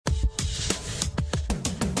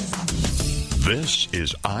This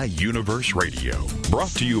is iUniverse Radio,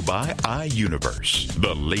 brought to you by iUniverse,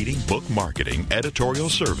 the leading book marketing, editorial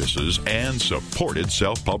services, and supported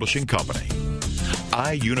self-publishing company.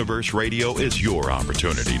 iUniverse Radio is your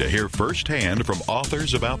opportunity to hear firsthand from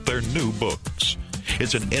authors about their new books.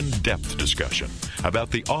 It's an in-depth discussion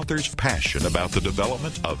about the author's passion about the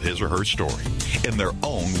development of his or her story in their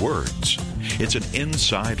own words. It's an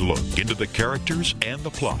inside look into the characters and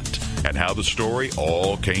the plot and how the story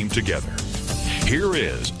all came together. Here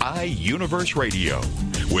is iUniverse Radio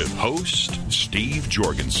with host Steve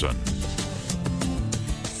Jorgensen.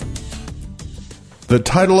 The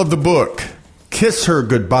title of the book, Kiss Her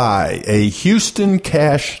Goodbye, a Houston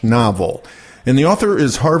Cash novel. And the author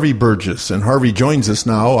is Harvey Burgess, and Harvey joins us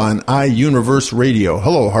now on iUniverse Radio.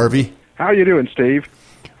 Hello, Harvey. How are you doing, Steve?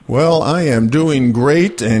 Well, I am doing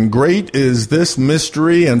great, and great is this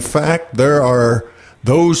mystery. In fact, there are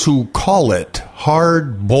those who call it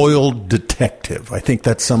hard-boiled detective. I think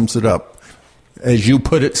that sums it up, as you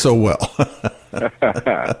put it so well.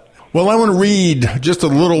 Well, I want to read just a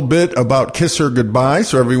little bit about Kiss Her Goodbye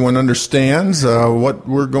so everyone understands what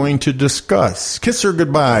we're going to discuss. Kiss Her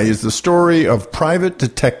Goodbye is the story of private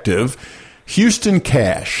detective Houston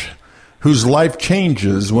Cash, whose life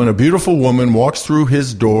changes when a beautiful woman walks through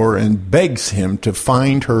his door and begs him to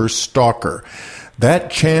find her stalker.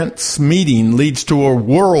 That chance meeting leads to a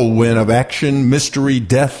whirlwind of action, mystery,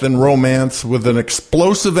 death, and romance with an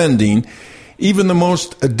explosive ending even the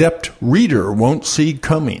most adept reader won't see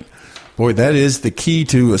coming. Boy, that is the key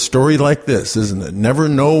to a story like this, isn't it? Never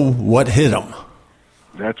know what hit them.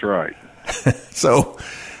 That's right. So,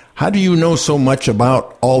 how do you know so much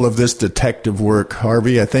about all of this detective work,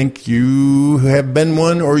 Harvey? I think you have been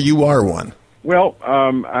one or you are one. Well,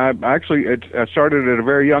 I started at a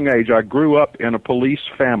very young age. I grew up in a police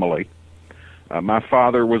family. My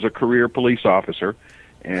father was a career police officer,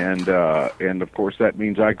 and of course that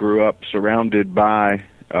means I grew up surrounded by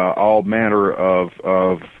all manner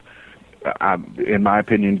of in my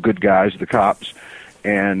opinion, good guys, the cops,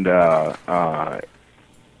 and kind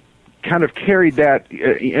of carried that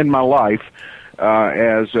in my life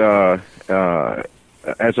as a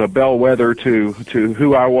bellwether to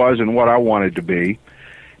who I was and what I wanted to be.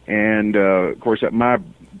 And of course, my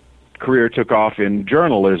career took off in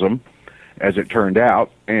journalism, as it turned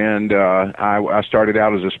out, and I started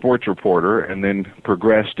out as a sports reporter and then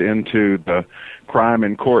progressed into the crime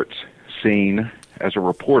and courts scene as a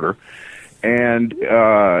reporter. And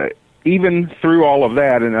even through all of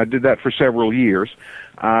that, and I did that for several years,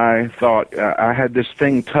 I thought I had this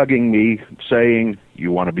thing tugging me saying,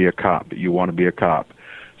 you want to be a cop, you want to be a cop.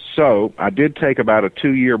 So I did take about a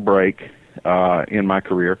 2-year break in my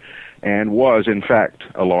career and was, in fact,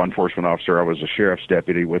 a law enforcement officer. I was a sheriff's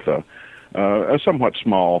deputy with a somewhat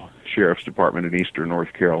small sheriff's department in eastern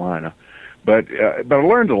North Carolina. But I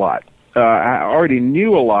learned a lot. I already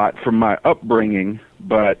knew a lot from my upbringing,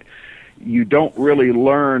 but you don't really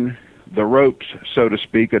learn the ropes, so to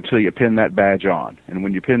speak, until you pin that badge on. And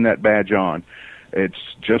when you pin that badge on, it's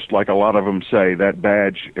just like a lot of them say, that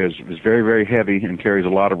badge is very, very heavy and carries a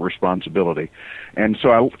lot of responsibility. And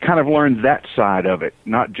so I kind of learned that side of it,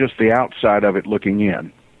 not just the outside of it looking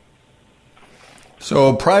in.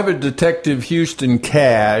 So Private Detective Houston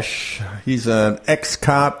Cash, he's an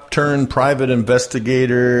ex-cop turned private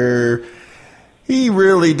investigator. He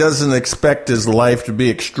really doesn't expect his life to be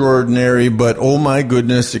extraordinary, but oh my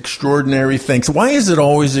goodness, extraordinary things. Why is it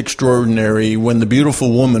always extraordinary when the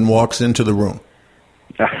beautiful woman walks into the room?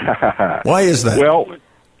 Why is that? Well,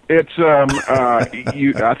 it's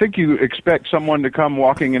I think you expect someone to come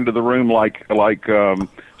walking into the room like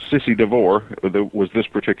Sissy DeVore was this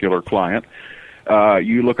particular client.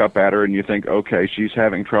 You look up at her and you think, okay, she's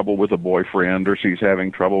having trouble with a boyfriend, or she's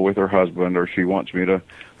having trouble with her husband, or she wants me to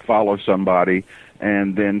follow somebody,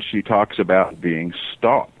 and then she talks about being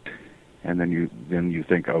stalked, and then you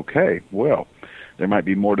think, okay, well, there might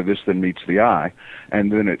be more to this than meets the eye,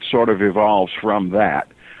 and then it sort of evolves from that.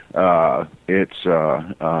 It's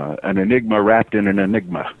an enigma wrapped in an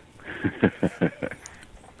enigma.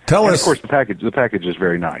 Tell us. Of course, the package is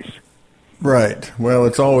very nice. Right. Well,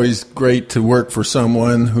 it's always great to work for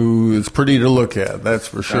someone who is pretty to look at. That's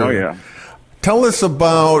for sure. Oh yeah. Tell us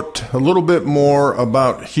about a little bit more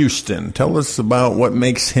about Houston. Tell us about what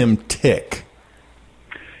makes him tick.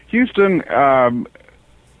 Houston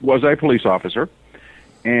was a police officer,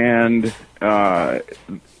 and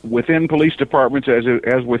within police departments,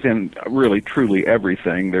 as within really truly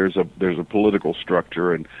everything, there's a political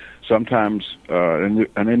structure, and sometimes an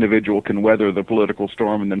individual can weather the political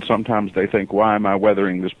storm, and then sometimes they think, why am I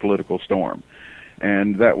weathering this political storm?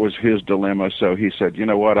 And that was his dilemma. So he said, you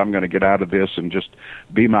know what, I'm going to get out of this and just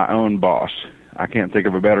be my own boss. I can't think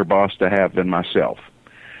of a better boss to have than myself.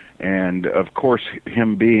 And, of course,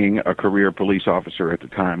 him being a career police officer at the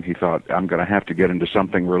time, he thought, I'm going to have to get into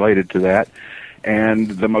something related to that.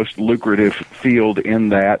 And the most lucrative field in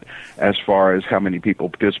that, as far as how many people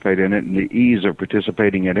participate in it and the ease of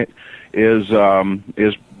participating in it, is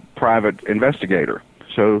private investigator.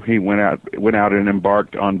 So he went out and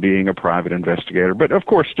embarked on being a private investigator, but of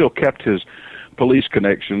course still kept his police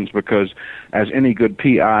connections, because as any good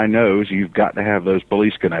PI knows, you've got to have those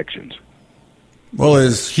police connections. Well,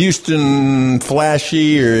 is Houston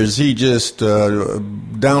flashy, or is he just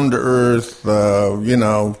down to earth,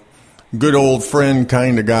 good old friend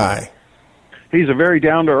kind of guy? He's a very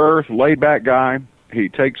down to earth, laid back guy. He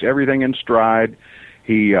takes everything in stride.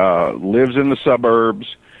 He lives in the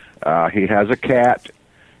suburbs. He has a cat.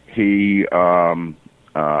 He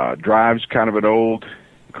drives kind of an old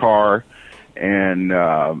car, and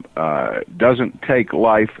doesn't take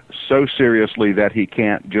life so seriously that he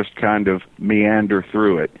can't just kind of meander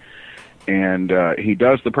through it. And he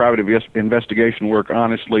does the private investigation work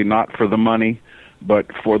honestly, not for the money, but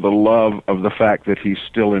for the love of the fact that he's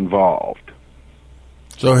still involved.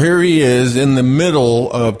 So here he is in the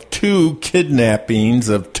middle of 2 kidnappings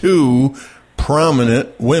of 2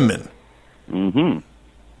 prominent women. Mm-hmm.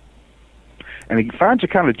 And he finds a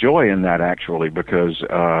kind of joy in that, actually, because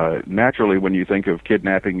naturally when you think of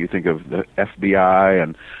kidnapping, you think of the FBI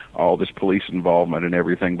and all this police involvement and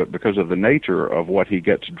everything, but because of the nature of what he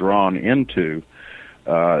gets drawn into,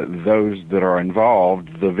 those that are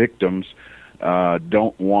involved, the victims,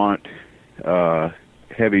 don't want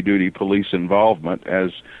heavy-duty police involvement,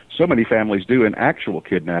 as so many families do in actual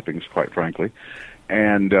kidnappings, quite frankly.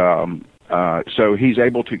 And so he's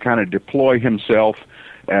able to kind of deploy himself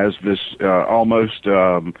as this almost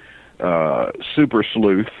super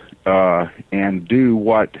sleuth and do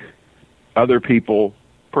what other people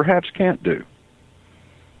perhaps can't do.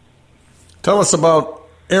 Tell us about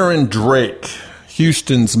Aaron Drake,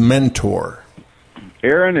 Houston's mentor.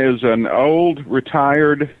 Aaron is an old,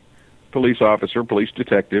 retired police officer, police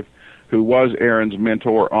detective, who was Aaron's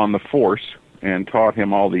mentor on the force and taught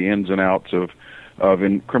him all the ins and outs of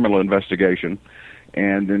criminal investigation.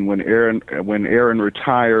 And then when Aaron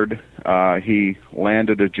retired, he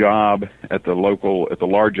landed a job at the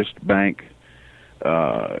largest bank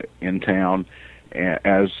in town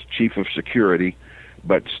as chief of security,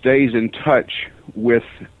 but stays in touch with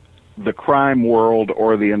the crime world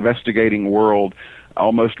or the investigating world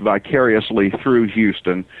almost vicariously through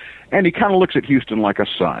Houston. And he kind of looks at Houston like a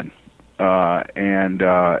son, and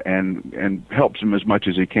helps him as much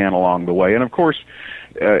as he can along the way. And of course,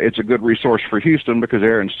 it's a good resource for Houston because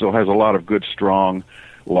Aaron still has a lot of good, strong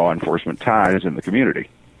law enforcement ties in the community.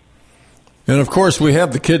 And of course, we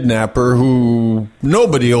have the kidnapper, who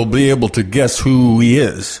nobody will be able to guess who he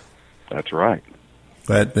is. That's right.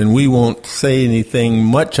 And we won't say anything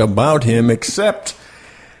much about him, except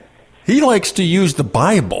he likes to use the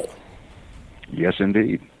Bible. Yes,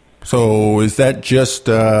 indeed. So is that just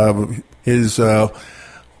his,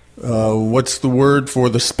 what's the word for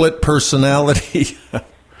the split personality?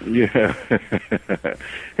 Yeah.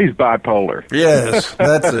 He's bipolar. Yes,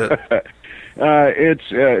 that's it. It's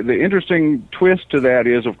the interesting twist to that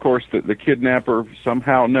is, of course, that the kidnapper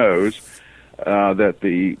somehow knows that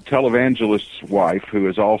the televangelist's wife, who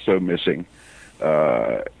is also missing,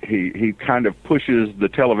 he kind of pushes the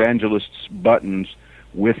televangelist's buttons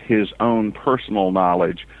with his own personal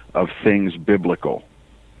knowledge of things biblical.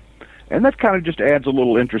 And that kind of just adds a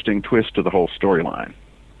little interesting twist to the whole storyline.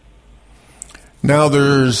 Now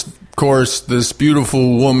there's, of course, this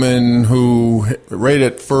beautiful woman who, right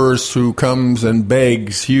at first, who comes and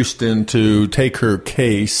begs Houston to take her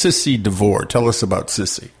case, Sissy DeVore. Tell us about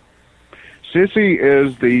Sissy. Sissy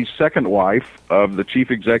is the second wife of the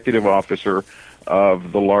chief executive officer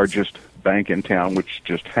of the largest bank in town, which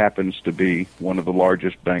just happens to be one of the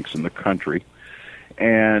largest banks in the country.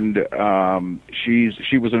 And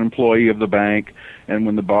she was an employee of the bank, and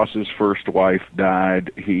when the boss's first wife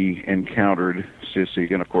died, he encountered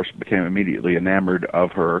Sissy and, of course, became immediately enamored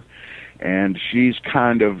of her. And she's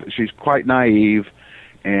quite naive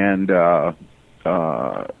and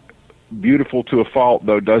beautiful to a fault,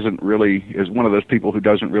 though is one of those people who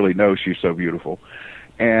doesn't really know she's so beautiful.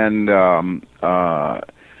 And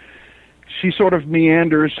she sort of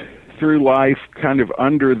meanders through life kind of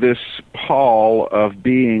under this pall of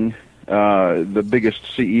being the biggest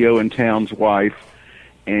CEO in town's wife,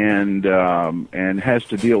 and has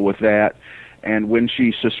to deal with that. And when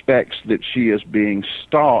she suspects that she is being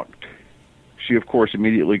stalked, she, of course,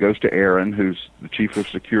 immediately goes to Aaron, who's the chief of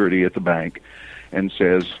security at the bank, and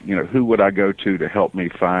says, who would I go to help me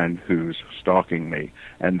find who's stalking me?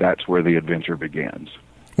 And that's where the adventure begins.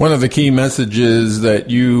 One of the key messages that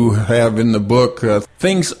you have in the book,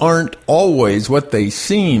 things aren't always what they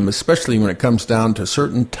seem, especially when it comes down to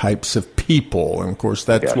certain types of people. And, of course,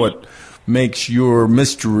 that's what makes your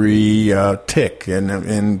mystery tick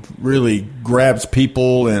and really grabs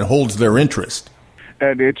people and holds their interest.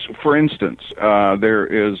 And it's, for instance,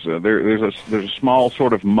 there's a small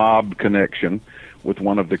sort of mob connection with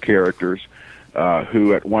one of the characters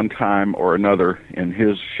who at one time or another in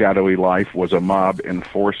his shadowy life was a mob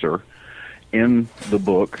enforcer. In the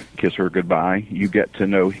book, Kiss Her Goodbye, you get to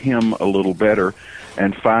know him a little better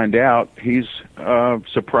and find out he's a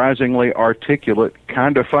surprisingly articulate,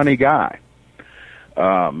 kind of funny guy.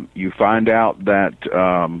 You find out that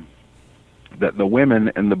that the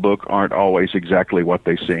women in the book aren't always exactly what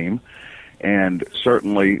they seem, and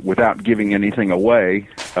certainly, without giving anything away,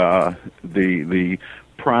 the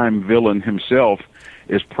prime villain himself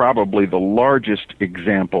is probably the largest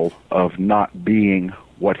example of not being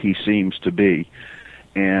what he seems to be.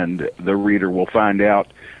 And the reader will find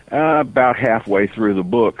out about halfway through the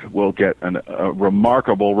book, we'll get a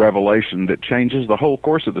remarkable revelation that changes the whole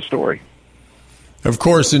course of the story. Of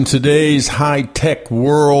course, in today's high-tech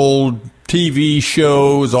world, TV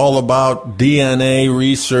shows all about DNA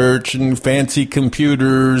research and fancy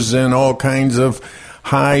computers and all kinds of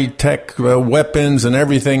high-tech weapons and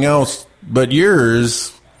everything else. But your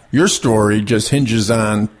story just hinges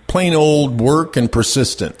on plain old work and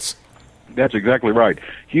persistence. That's exactly right.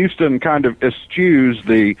 Houston kind of eschews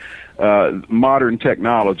the modern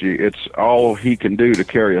technology. It's all he can do to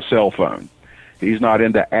carry a cell phone. He's not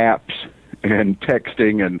into apps and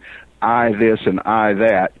texting and I this and I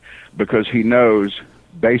that, because he knows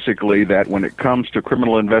basically that when it comes to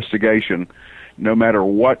criminal investigation, no matter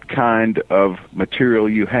what kind of material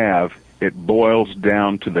you have, it boils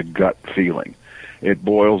down to the gut feeling. It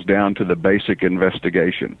boils down to the basic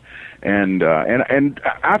investigation. And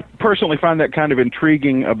I personally find that kind of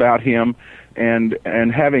intriguing about him, and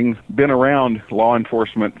having been around law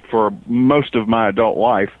enforcement for most of my adult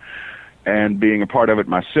life and being a part of it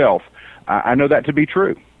myself, I know that to be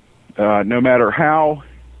true. No matter how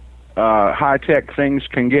high-tech things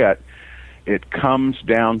can get, it comes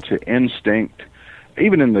down to instinct.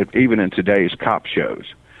 Even in today's cop shows,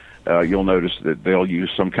 you'll notice that they'll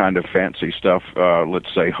use some kind of fancy stuff.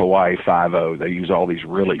 Let's say Hawaii 5-0. They use all these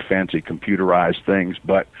really fancy computerized things.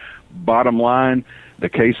 But bottom line, the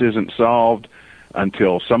case isn't solved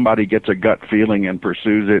until somebody gets a gut feeling and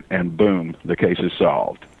pursues it, and boom, the case is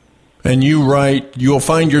solved. And you write, you'll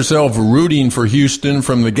find yourself rooting for Houston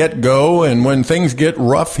from the get-go, and when things get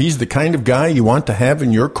rough, he's the kind of guy you want to have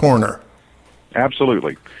in your corner.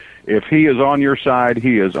 Absolutely. If he is on your side,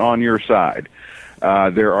 he is on your side.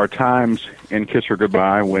 There are times in Kiss Her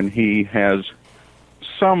Goodbye when he has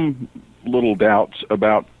some little doubts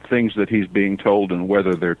about things that he's being told and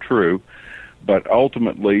whether they're true, but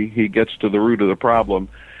ultimately he gets to the root of the problem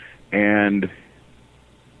and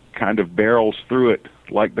kind of barrels through it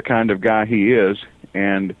like the kind of guy he is,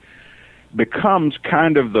 and becomes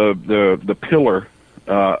kind of the pillar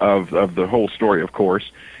of the whole story, of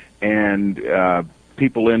course, and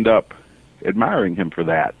people end up admiring him for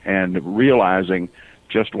that and realizing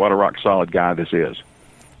just what a rock-solid guy this is.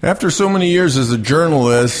 After so many years as a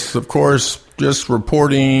journalist, of course, just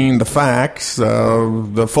reporting the facts,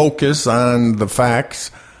 the focus on the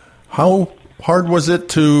facts, how hard was it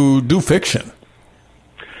to do fiction?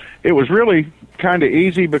 It was really kind of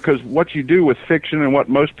easy, because what you do with fiction and what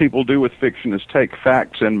most people do with fiction is take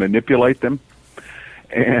facts and manipulate them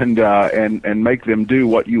and make them do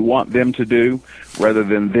what you want them to do rather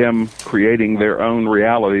than them creating their own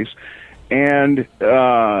realities. And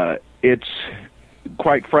it's,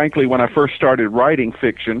 quite frankly, when I first started writing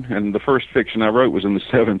fiction, and the first fiction I wrote was in the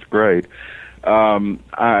 7th grade,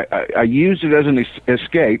 I used it as an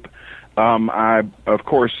escape. I, of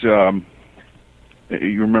course,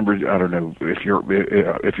 you remember, I don't know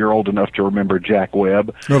if you're old enough to remember Jack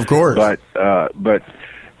Webb. Of course. But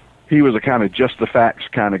he was a kind of just the facts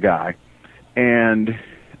kind of guy. And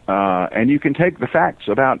you can take the facts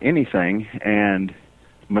about anything and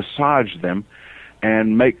massage them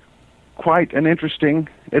and make quite an interesting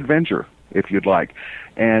adventure, if you'd like.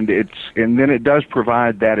 And then it does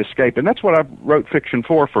provide that escape. And that's what I wrote fiction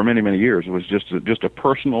for many, many years. It was just a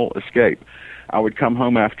personal escape. I would come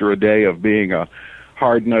home after a day of being a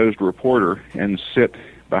hard-nosed reporter and sit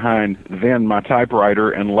behind then my typewriter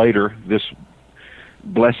and later this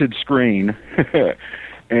blessed screen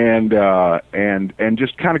and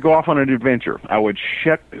just kind of go off on an adventure. I would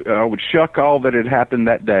shuck all that had happened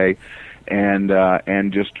that day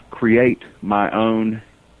and just create my own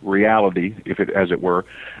reality, as it were,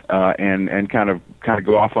 and kind of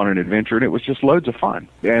go off on an adventure, and it was just loads of fun.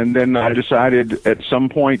 And then I decided at some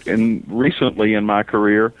point recently in my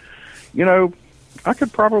career, I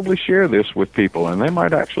could probably share this with people, and they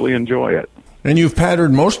might actually enjoy it. And you've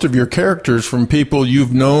patterned most of your characters from people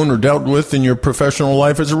you've known or dealt with in your professional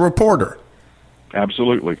life as a reporter.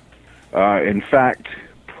 Absolutely. In fact,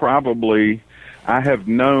 probably I have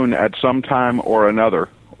known at some time or another,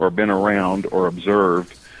 or been around or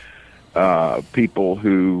observed people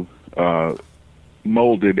who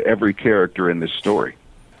molded every character in this story.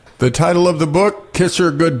 The title of the book, Kiss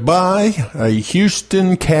Her Goodbye, a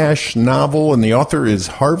Houston Cash novel, and the author is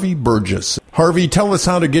Harvey Burgess. Harvey, tell us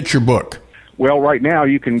how to get your book. Well, right now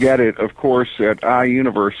you can get it, of course, at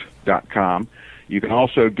iUniverse.com. You can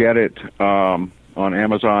also get it on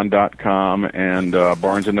Amazon.com and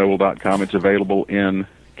BarnesandNoble.com. It's available in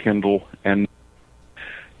Kindle.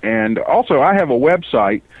 And also I have a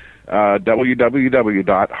website,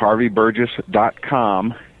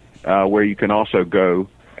 www.harveyburgess.com, where you can also go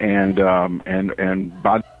and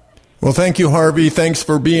buy. Well, thank you, Harvey. Thanks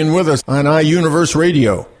for being with us on iUniverse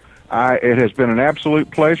Radio. It has been an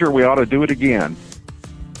absolute pleasure. We ought to do it again.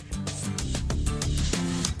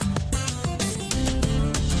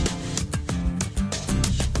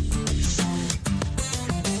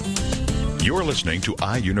 You're listening to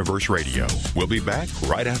iUniverse Radio. We'll be back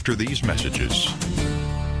right after these messages.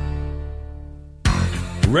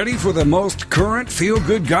 Ready for the most current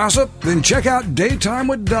feel-good gossip? Then check out Daytime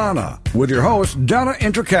with Donna, with your host, Donna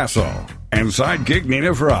Introcaso, and sidekick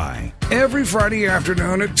Nina Fry. Every Friday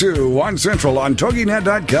afternoon at 2 on Central on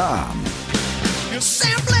TogiNet.com. You're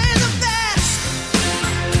simply the best.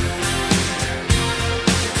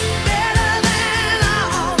 Better than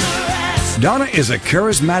all the rest. Donna is a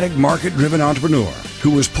charismatic, market-driven entrepreneur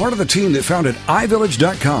who was part of the team that founded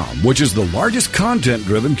iVillage.com, which is the largest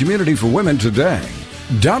content-driven community for women today.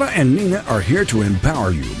 Donna and Nina are here to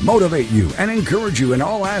empower you, motivate you, and encourage you in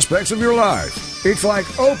all aspects of your life. It's like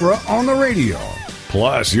Oprah on the radio.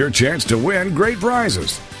 Plus, your chance to win great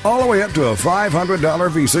prizes, all the way up to a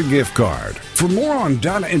 $500 Visa gift card. For more on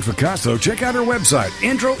Donna Introcaso, check out her website,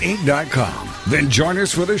 introinc.com. Then join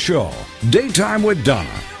us for the show, Daytime with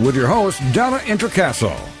Donna, with your host, Donna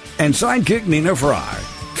Introcaso, and sidekick Nina Fry.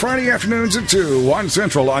 Friday afternoons at 2 on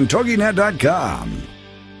Central on TogiNet.com.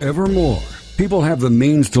 Evermore. People have the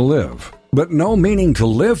means to live, but no meaning to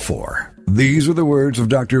live for. These are the words of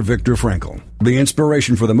Dr. Viktor Frankl, the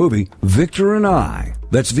inspiration for the movie Victor and I.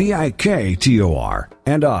 That's VIKTOR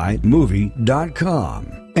and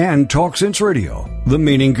iMovie.com. And Talk Sense Radio, The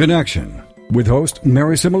Meaning Connection, with host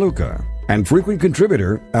Mary Simaluka and frequent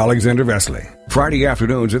contributor Alexander Vesley. Friday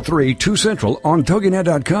afternoons at 3, 2 Central on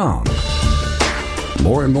TogiNet.com.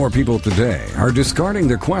 More and more people today are discarding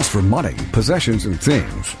their quest for money, possessions, and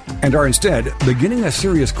things, and are instead beginning a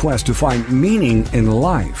serious quest to find meaning in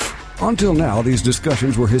life. Until now, these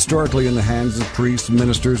discussions were historically in the hands of priests,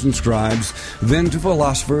 ministers, and scribes, then to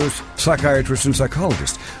philosophers, psychiatrists, and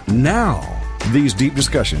psychologists. Now, these deep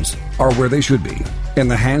discussions are where they should be, in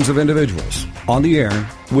the hands of individuals, on the air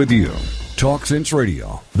with you. Talk Sense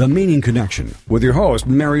Radio, The Meaning Connection, with your host,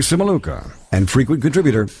 Mary Simaluka, and frequent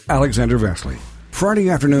contributor, Alexander Vesley. Friday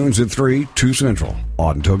afternoons at 3, 2 Central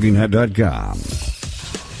on TogiNet.com.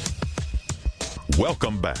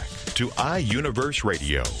 Welcome back to iUniverse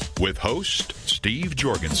Radio with host Steve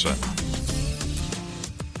Jorgensen.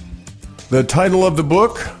 The title of the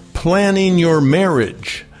book, Planning Your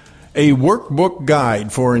Marriage, a workbook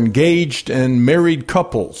guide for engaged and married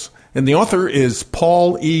couples. And the author is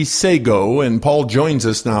Paul E. Sago, and Paul joins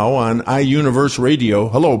us now on iUniverse Radio.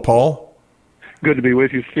 Hello, Paul. Good to be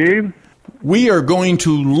with you, Steve. We are going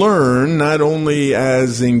to learn not only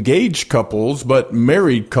as engaged couples, but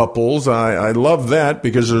married couples. I love that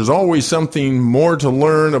because there's always something more to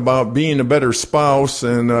learn about being a better spouse,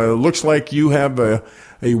 and it looks like you have a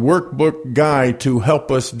workbook guide to help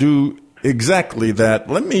us do exactly that.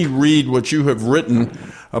 Let me read what you have written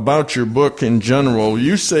about your book in general.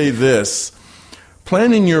 You say this: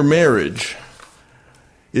 planning your marriage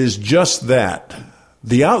is just that,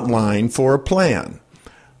 the outline for a plan.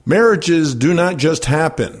 Marriages do not just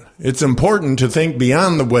happen. It's important to think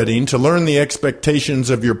beyond the wedding, to learn the expectations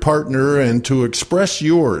of your partner and to express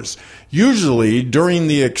yours. Usually, during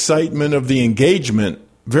the excitement of the engagement,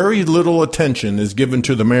 very little attention is given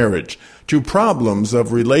to the marriage, to problems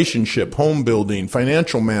of relationship, home building,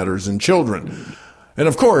 financial matters, and children. And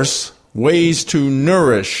of course, ways to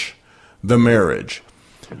nourish the marriage.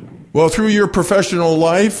 Well, through your professional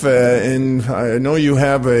life, and I know you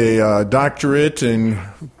have a doctorate in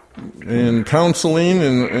in counseling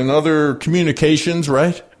and other communications,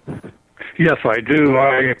 right? Yes, I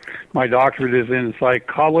do. My doctorate is in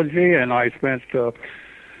psychology, and I spent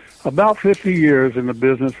about 50 years in the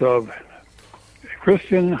business of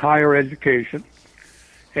Christian higher education.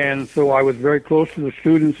 And so I was very close to the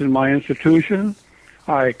students in my institution.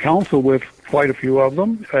 I counseled with quite a few of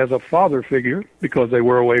them as a father figure because they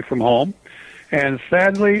were away from home. And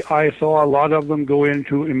sadly, I saw a lot of them go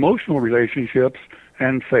into emotional relationships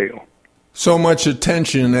and fail. So much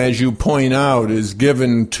attention, as you point out, is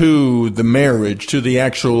given to the marriage, to the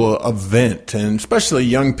actual event, and especially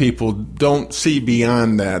young people don't see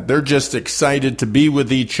beyond that. They're just excited to be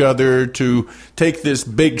with each other, to take this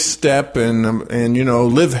big step and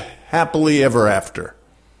live happily ever after.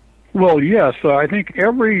 Well, yes, I think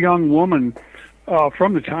every young woman,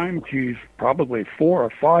 from the time she's probably 4 or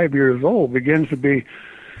 5 years old, begins to be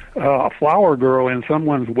a flower girl in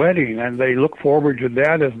someone's wedding, and they look forward to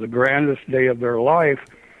that as the grandest day of their life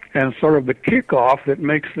and sort of the kickoff that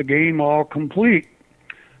makes the game all complete.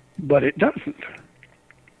 But it doesn't.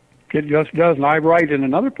 It just doesn't. I write in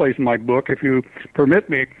another place in my book, if you permit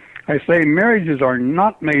me, I say marriages are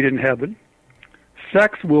not made in heaven.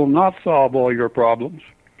 Sex will not solve all your problems.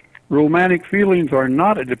 Romantic feelings are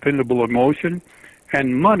not a dependable emotion,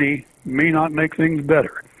 and money may not make things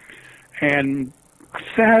better. And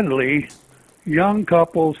sadly, young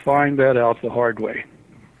couples find that out the hard way.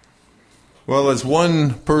 Well, as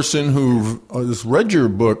one person who has read your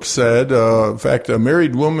book said, in fact, a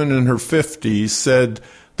married woman in her 50s said,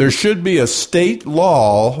 there should be a state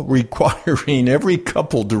law requiring every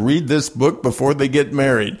couple to read this book before they get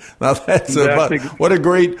married. Now, what a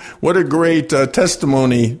great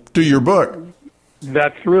testimony to your book.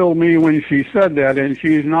 That thrilled me when she said that, and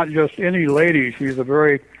she's not just any lady. She's a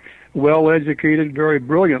very well-educated, very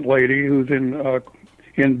brilliant lady who's in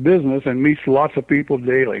business and meets lots of people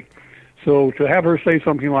daily. So to have her say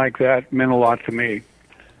something like that meant a lot to me.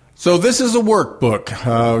 So this is a workbook.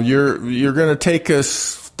 You're going to take us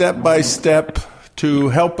step by step to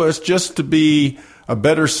help us just to be a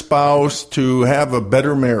better spouse, to have a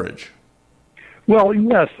better marriage. Well,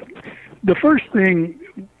 yes. The first thing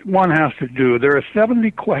one has to do, there are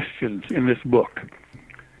 70 questions in this book,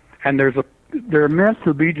 and they're meant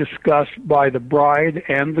to be discussed by the bride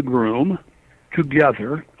and the groom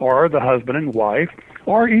together, or the husband and wife,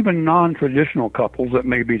 or even non-traditional couples that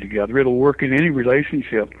may be together. It'll work in any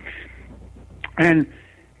relationship. And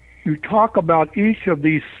you talk about each of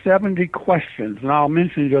these 70 questions, and I'll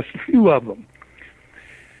mention just a few of them.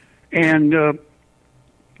 And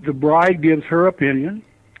the bride gives her opinion,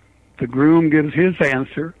 the groom gives his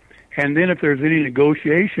answer, and then if there's any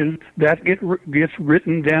negotiation, that gets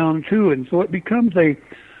written down too. And so it becomes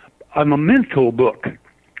a memento book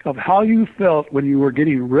of how you felt when you were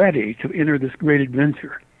getting ready to enter this great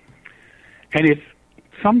adventure. And it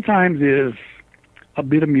sometimes is a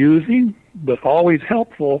bit amusing, but always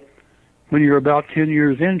helpful when you're about 10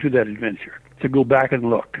 years into that adventure to go back and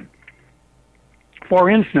look. For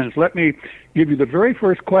instance, let me give you the very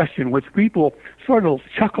first question, which people sort of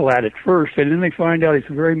chuckle at first, and then they find out it's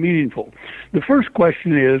very meaningful. The first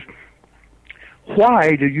question is,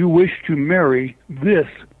 why do you wish to marry this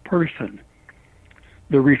person?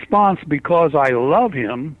 The response, because I love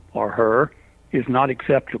him or her, is not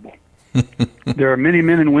acceptable. There are many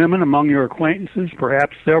men and women among your acquaintances,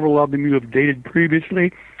 perhaps several of them you have dated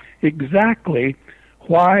previously. Exactly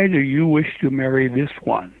why do you wish to marry this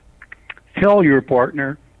one? Tell your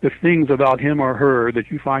partner the things about him or her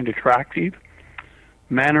that you find attractive,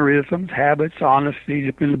 mannerisms, habits, honesty,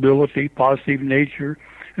 dependability, positive nature,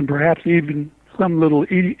 and perhaps even some little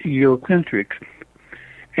idiosyncrasies.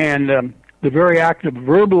 And the very act of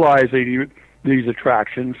verbalizing these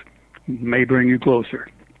attractions may bring you closer.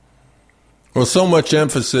 Well, so much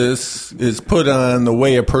emphasis is put on the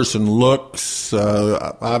way a person looks,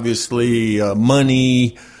 obviously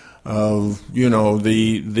money, those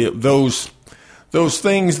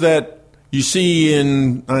things that you see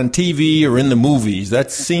on TV or in the movies.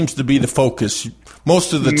 That seems to be the focus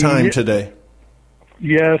most of the time today.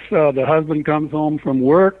 Yes, the husband comes home from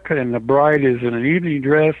work and the bride is in an evening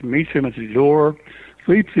dress, meets him at the door,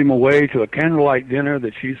 sweeps him away to a candlelight dinner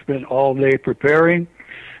that she spent all day preparing.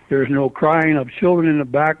 There's no crying of children in the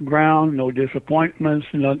background, no disappointments,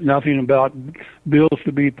 nothing about bills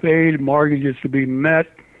to be paid, mortgages to be met,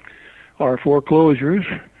 or foreclosures.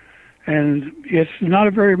 And it's not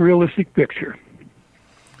a very realistic picture.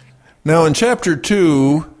 Now, in Chapter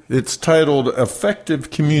 2, it's titled Effective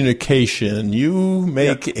Communication. You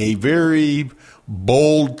make a very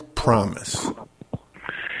bold promise.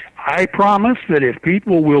 I promise that if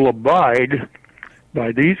people will abide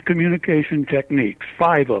by these communication techniques,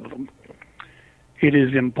 5 of them, it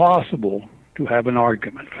is impossible to have an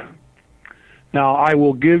argument. Now, I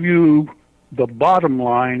will give you the bottom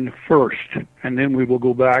line first, and then we will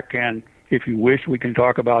go back and, if you wish, we can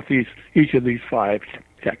talk about each of these 5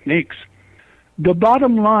 techniques. The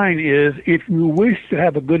bottom line is, if you wish to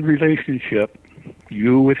have a good relationship,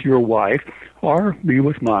 you with your wife, or me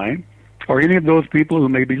with mine, or any of those people who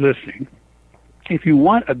may be listening, if you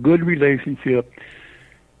want a good relationship,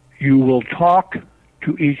 you will talk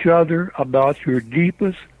to each other about your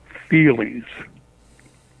deepest feelings.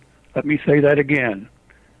 Let me say that again.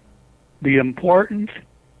 The important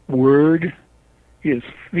word is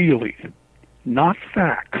feeling, not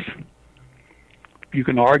facts. You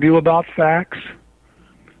can argue about facts,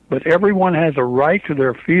 but everyone has a right to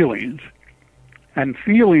their feelings, and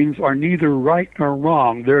feelings are neither right nor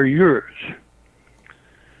wrong. They're yours.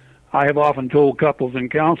 I have often told couples in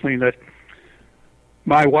counseling that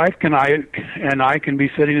my wife and I can be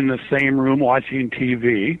sitting in the same room watching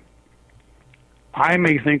TV. I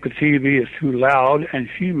may think the TV is too loud, and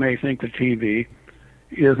she may think the TV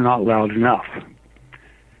is not loud enough.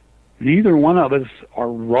 Neither one of us are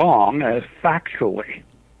wrong as factually.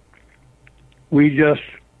 We just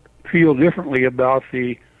feel differently about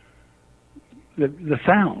the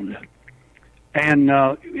sound. And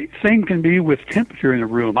same can be with temperature in the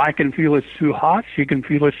room. I can feel it's too hot. She can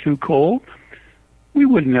feel it's too cold. We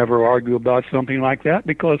would never argue about something like that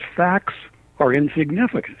because facts are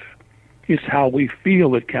insignificant. It's how we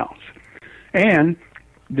feel that counts. And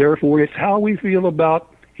therefore, it's how we feel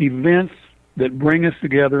about events that bring us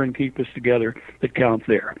together and keep us together that count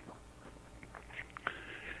there.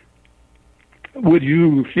 Would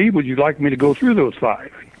you like me to go through those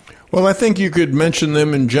 5? Well, I think you could mention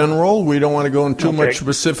them in general. We don't want to go into too much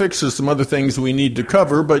specifics. There's some other things we need to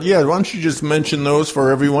cover. But, yeah, why don't you just mention those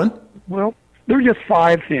for everyone? Well, they're just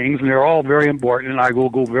 5 things, and they're all very important, and I will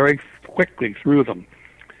go very quickly through them.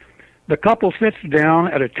 The couple sits down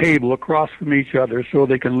at a table across from each other so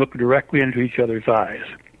they can look directly into each other's eyes.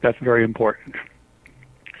 That's very important.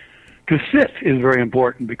 To sit is very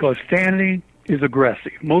important because standing is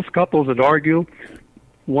aggressive. Most couples that argue,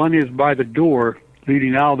 one is by the door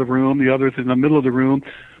leading out of the room, the other is in the middle of the room,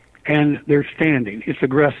 and they're standing. It's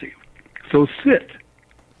aggressive. So sit.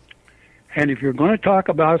 And if you're going to talk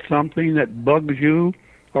about something that bugs you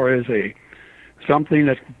or is something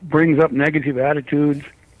that brings up negative attitudes,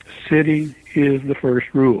 sitting is the first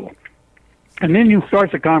rule. And then you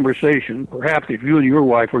start the conversation. Perhaps if you and your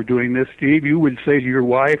wife were doing this, Steve, you would say to your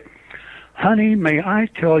wife, "Honey, may I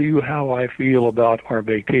tell you how I feel about our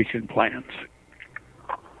vacation plans?"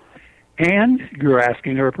 And you're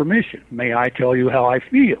asking her permission. "May I tell you how I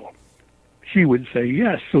feel?" She would say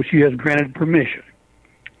yes, so she has granted permission.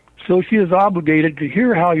 So she is obligated to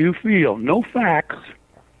hear how you feel. No facts,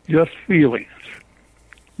 just feelings.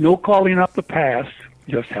 No calling up the past,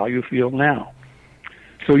 just how you feel now.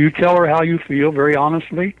 So you tell her how you feel very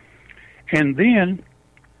honestly, and then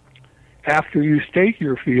after you state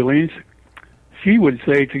your feelings, she would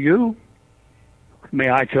say to you,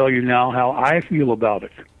 "May I tell you now how I feel about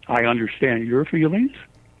it? I understand your feelings.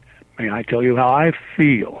 May I tell you how I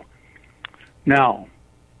feel?" Now,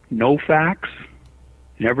 no facts,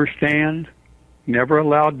 never stand, never a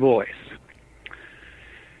loud voice.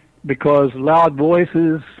 Because loud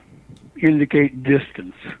voices indicate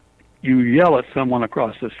distance. You yell at someone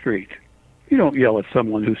across the street. You don't yell at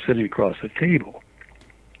someone who's sitting across the table.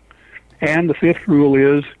 And the 5th rule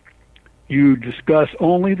is you discuss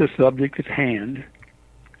only the subject at hand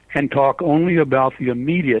and talk only about the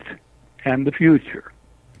immediate and the future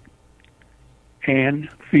and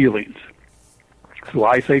feelings. So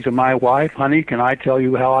I say to my wife, "Honey, can I tell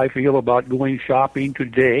you how I feel about going shopping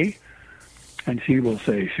today?" And she will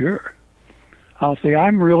say, "Sure." I'll say,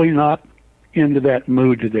 "I'm really not into that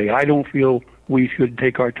mood today. I don't feel we should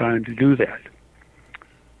take our time to do that."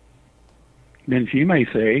 Then she may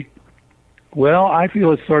say, "Well, I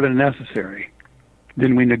feel it's sort of necessary."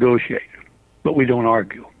 Then we negotiate, but we don't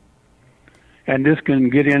argue. And this can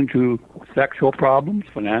get into sexual problems,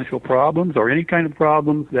 financial problems, or any kind of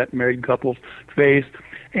problems that married couples face.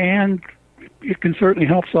 And it can certainly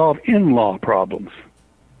help solve in-law problems,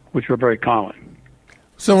 which are very common.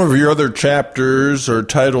 Some of your other chapters are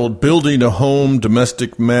titled Building a Home,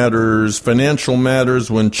 Domestic Matters, Financial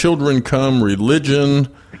Matters, When Children Come, Religion,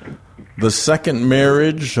 The Second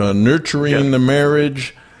Marriage, Nurturing the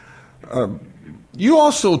Marriage. You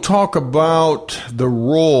also talk about the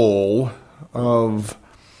role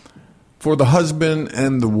for the husband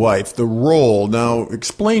and the wife, the role. Now,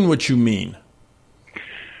 explain what you mean.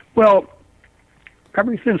 Well,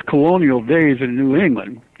 ever since colonial days in New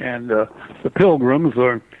England, and the Pilgrims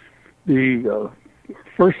are the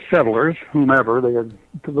first settlers, whomever. They had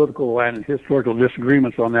political and historical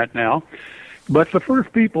disagreements on that now. But the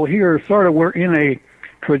first people here sort of were in a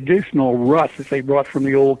traditional rut that they brought from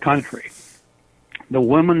the old country. The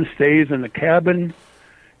woman stays in the cabin,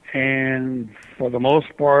 and for the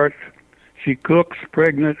most part, she cooks,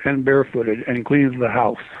 pregnant and barefooted, and cleans the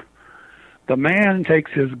house. The man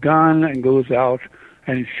takes his gun and goes out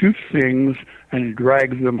and shoots things and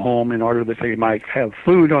drags them home in order that they might have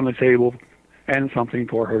food on the table and something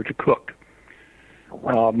for her to cook.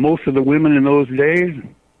 Most of the women in those days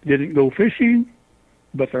didn't go fishing,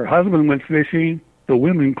 but their husband went fishing. The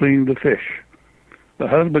women cleaned the fish. The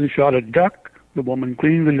husband shot a duck. The woman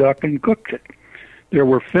cleaned the duck and cooked it. There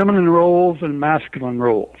were feminine roles and masculine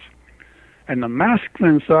roles. And the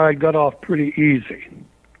masculine side got off pretty easy,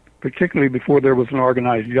 particularly before there was an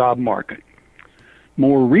organized job market.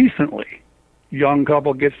 More recently, young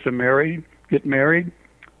couple get married,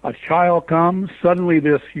 a child comes, suddenly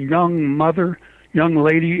this young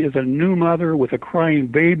lady is a new mother with a crying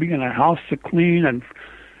baby and a house to clean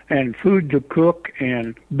and food to cook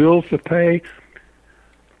and bills to pay.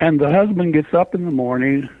 And the husband gets up in the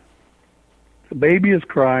morning, the baby is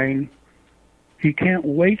crying, he can't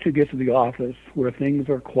wait to get to the office where things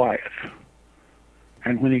are quiet.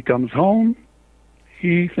 And when he comes home,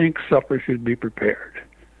 he thinks supper should be prepared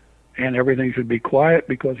and everything should be quiet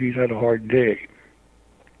because he's had a hard day.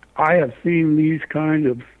 I have seen these kind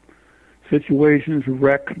of situations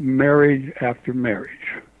wreck marriage after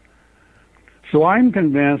marriage. So I'm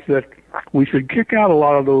convinced that we should kick out a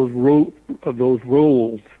lot of those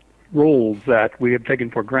roles that we have taken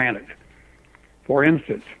for granted. For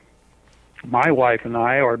instance, my wife and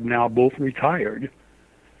I are now both retired,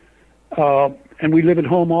 and we live at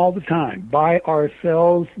home all the time by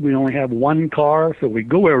ourselves. We only have one car, so we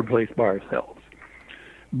go every place by ourselves.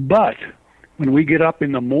 But when we get up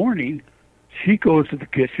in the morning, she goes to the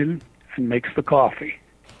kitchen and makes the coffee.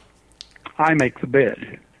 I make the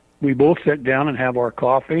bed. We both sit down and have our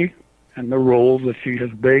coffee and the rolls that she has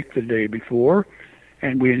baked the day before,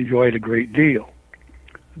 and we enjoy it a great deal.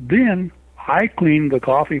 Then I clean the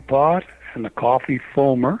coffee pot and the coffee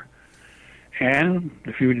foamer and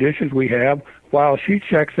the few dishes we have while she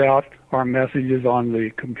checks out our messages on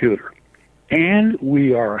the computer. And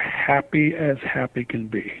we are happy as happy can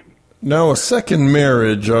be. Now, a second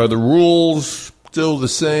marriage, are the rules still the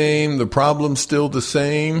same, the problems still the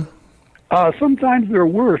same? Sometimes they're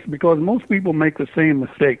worse because most people make the same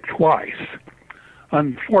mistake twice,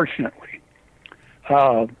 unfortunately.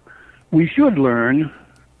 We should learn,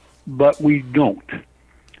 but we don't.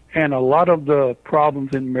 And a lot of the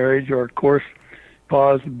problems in marriage are, of course,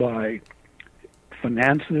 caused by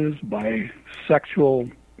finances, by sexual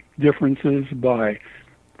differences, by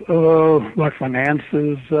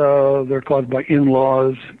finances. They're caused by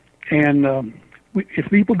in-laws. And if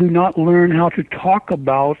people do not learn how to talk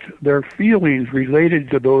about their feelings related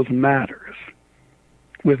to those matters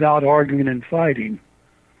without arguing and fighting,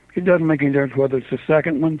 it doesn't make any difference whether it's the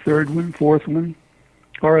second one, third one, fourth one,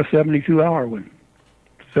 or a 72-hour one.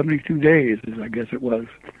 72 days, I guess it was.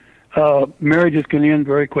 Marriages can end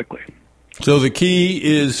very quickly. So the key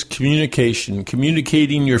is communication,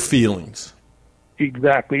 communicating your feelings.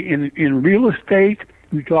 Exactly. In real estate,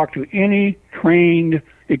 you talk to any trained,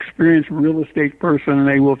 experienced real estate person, and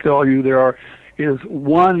they will tell you there is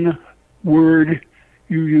one word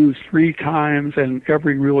you use 3 times, and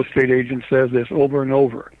every real estate agent says this over and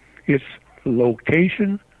over. It's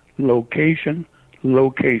location, location,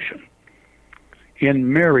 location.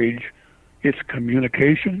 In marriage, it's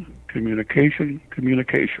communication, communication,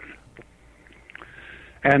 communication.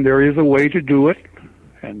 And there is a way to do it,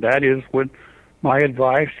 and that is what my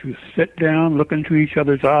advice, to sit down, look into each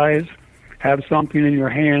other's eyes, have something in your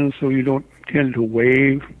hands so you don't tend to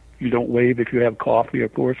wave. You don't wave if you have coffee,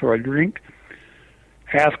 of course, or a drink.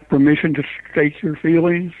 Ask permission to state your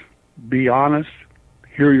feelings, be honest,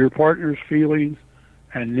 hear your partner's feelings,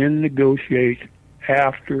 and then negotiate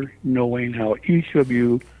after knowing how each of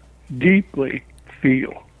you deeply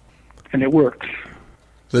feel. And it works.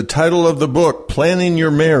 The title of the book, Planning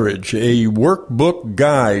Your Marriage, a workbook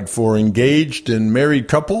guide for engaged and married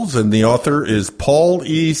couples, and the author is Paul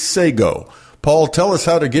E. Sago. Paul, tell us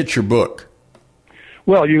how to get your book.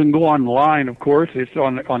 Well, you can go online, of course. It's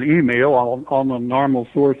on email, on the normal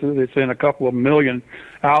sources. It's in a couple of million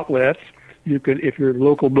outlets. You can, if your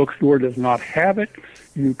local bookstore does not have it,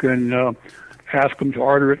 you can ask them to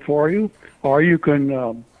order it for you, or you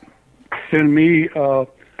can send me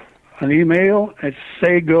an email. It's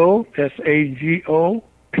Sago, Sago,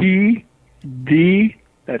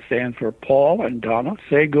 That stands for Paul and Donna,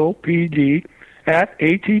 Sago, PD, at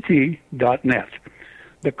att.net.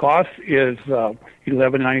 The cost is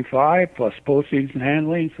 $11.95 plus postage and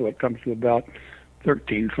handling, so it comes to about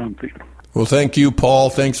 $13 something. Well, thank you, Paul.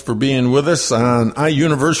 Thanks for being with us on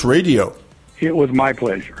iUniverse Radio. It was my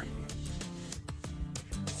pleasure.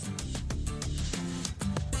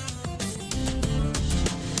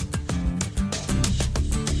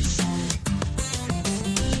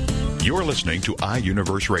 You're listening to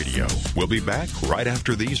iUniverse Radio. We'll be back right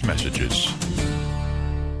after these messages.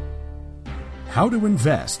 How to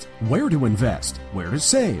invest, where to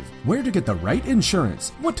save, where to get the right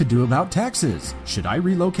insurance, what to do about taxes. Should I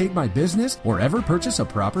relocate my business or ever purchase a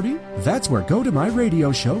property? That's where Go to My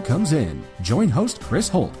Radio Show comes in. Join host Chris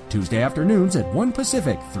Holt Tuesday afternoons at 1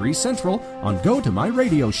 Pacific, 3 Central on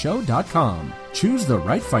GoToMyRadioShow.com. Choose the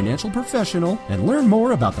right financial professional and learn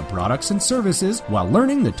more about the products and services while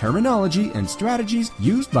learning the terminology and strategies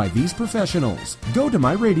used by these professionals. Go to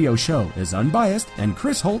My Radio Show is unbiased, and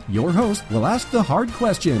Chris Holt, your host, will ask the hard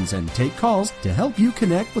questions and take calls to help you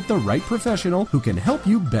connect with the right professional who can help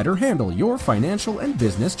you better handle your financial and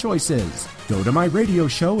business choices. Go to My Radio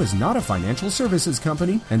Show is not a financial services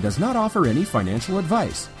company and does not offer any financial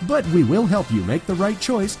advice, but we will help you make the right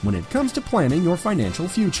choice when it comes to planning your financial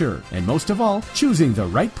future, and most of all, choosing the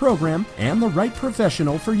right program and the right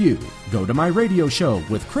professional for you. Go to My Radio Show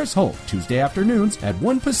with Chris Holt Tuesday afternoons at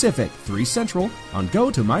 1 Pacific, 3 Central on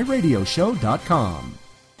GoToMyRadioShow.com.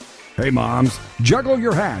 Hey moms, juggle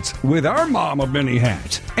your hats with our mom of many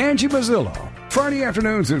hats, Angie Mazzillo. Friday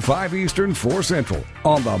afternoons at 5 Eastern, 4 Central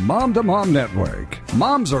on the Mom to Mom Network.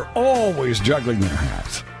 Moms are always juggling their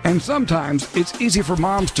hats. And sometimes it's easy for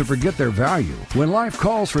moms to forget their value when life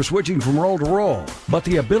calls for switching from role to role. But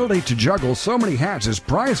the ability to juggle so many hats is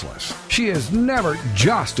priceless. She is never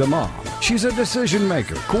just a mom. She's a decision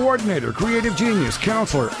maker, coordinator, creative genius,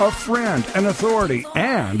 counselor, a friend, an authority,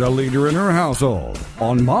 and a leader in her household.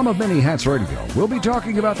 On Mom of Many Hats Radio, we'll be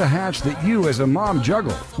talking about the hats that you as a mom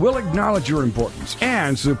juggle. We'll acknowledge your importance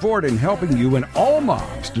and support in helping you and all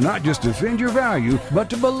moms to not just defend your value, but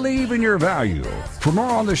to believe in your value. For more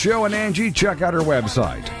on the show and Angie, check out her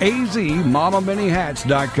website,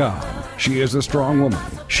 azmamamanyhats.com. She is a strong woman.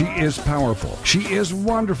 She is powerful. She is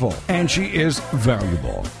wonderful. And she is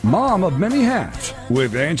valuable. Mom of Many Hats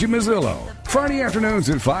with Angie Mazzillo. Friday afternoons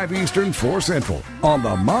at 5 Eastern, 4 Central on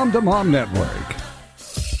the Mom to Mom Network.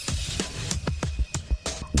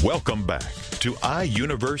 Welcome back to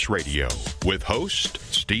iUniverse Radio with host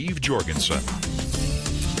Steve Jorgensen.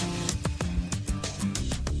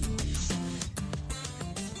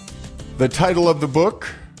 The title of the book,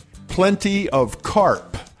 Plenty of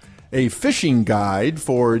Carp, a fishing guide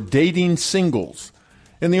for dating singles.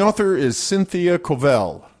 And the author is Cynthia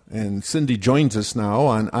Covell. And Cindy joins us now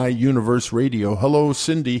on iUniverse Radio. Hello,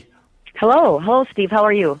 Cindy. Hello. Hello, Steve. How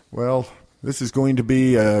are you? Well, this is going to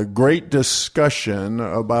be a great discussion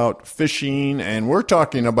about fishing, and we're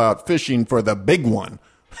talking about fishing for the big one.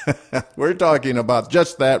 We're talking about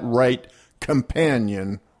just that right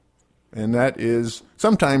companion, and that is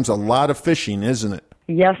sometimes a lot of fishing, isn't it?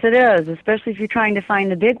 Yes, it is, especially if you're trying to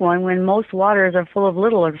find the big one when most waters are full of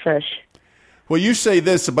littler fish. Well, you say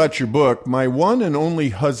this about your book. My one and only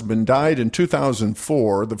husband died in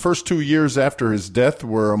 2004. The first 2 years after his death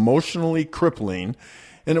were emotionally crippling,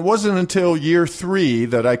 and it wasn't until year 3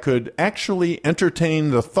 that I could actually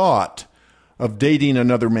entertain the thought of dating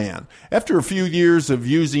another man. After a few years of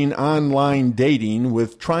using online dating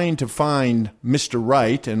with trying to find Mr.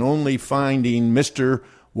 Right and only finding Mr.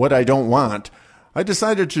 What I Don't Want, I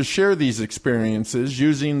decided to share these experiences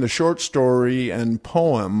using the short story and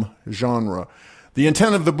poem genre. The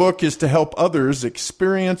intent of the book is to help others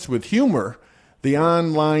experience with humor the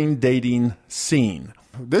online dating scene.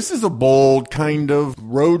 This is a bold kind of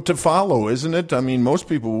road to follow, isn't it? I mean, most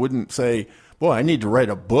people wouldn't say, boy, I need to write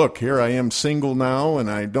a book. Here I am single now,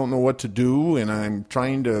 and I don't know what to do, and I'm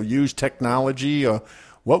trying to use technology.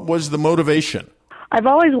 What was the motivation? I've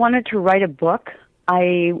always wanted to write a book.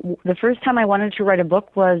 The first time I wanted to write a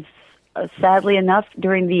book was, sadly enough,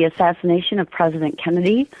 during the assassination of President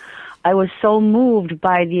Kennedy. I was so moved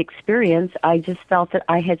by the experience, I just felt that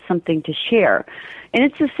I had something to share. And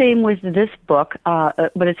it's the same with this book,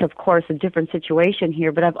 but it's, of course, a different situation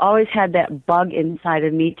here. But I've always had that bug inside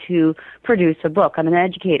of me to produce a book. I'm an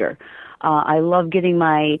educator. I love getting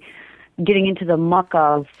into the muck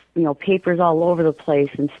of, papers all over the place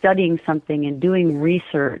and studying something and doing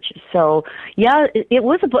research. So, yeah,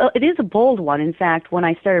 it is a bold one. In fact, when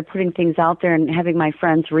I started putting things out there and having my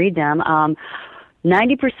friends read them,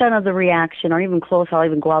 90% of the reaction, or even close, I'll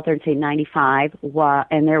even go out there and say 95,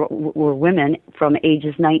 and there were women from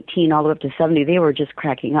ages 19 all the way up to 70. They were just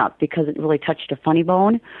cracking up because it really touched a funny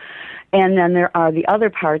bone. And then there are the other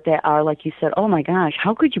part that are, like you said, oh my gosh,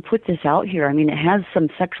 how could you put this out here? I mean, it has some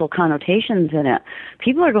sexual connotations in it.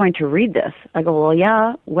 People are going to read this. I go, well,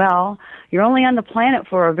 yeah, well, you're only on the planet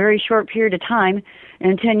for a very short period of time.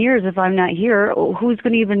 And in 10 years, if I'm not here, who's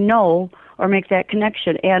going to even know or make that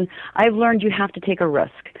connection? And I've learned you have to take a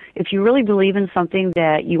risk. If you really believe in something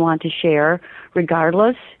that you want to share,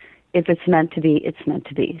 regardless, if it's meant to be, it's meant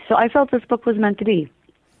to be. So I felt this book was meant to be.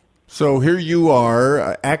 So here you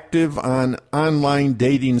are, active on online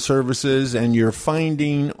dating services, and you're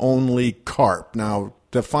finding only Carp. Now,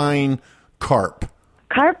 define Carp.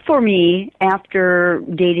 Carp for me, after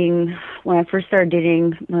dating, when I first started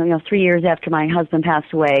dating, 3 years after my husband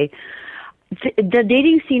passed away, the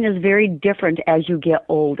dating scene is very different as you get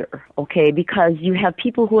older, okay, because you have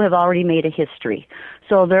people who have already made a history.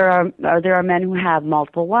 So there are men who have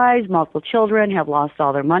multiple wives, multiple children, have lost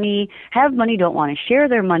all their money, have money, don't want to share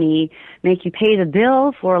their money, make you pay the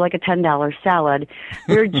bill for like a $10 salad.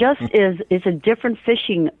 There just is a different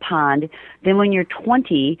fishing pond than when you're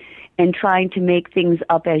 20 and trying to make things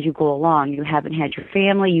up as you go along. You haven't had your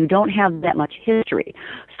family, you don't have that much history.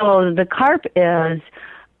 So the Carp is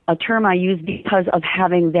a term I use because of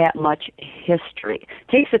having that much history.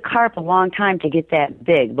 It takes a carp a long time to get that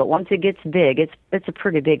big, but once it gets big, it's a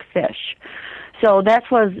pretty big fish. So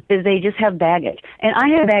they just have baggage. And I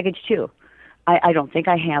have baggage too. I don't think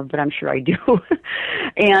I have, but I'm sure I do.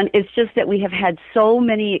 And it's just that we have had so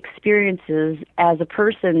many experiences as a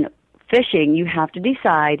person fishing. You have to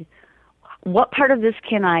decide, what part of this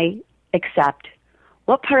can I accept?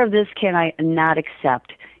 What part of this can I not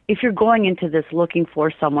accept? If you're going into this looking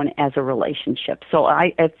for someone as a relationship. So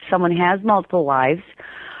if someone has multiple wives,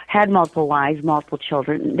 had multiple wives, multiple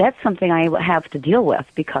children, that's something I have to deal with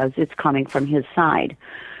because it's coming from his side.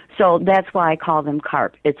 So that's why I call them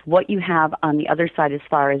Carp. It's what you have on the other side as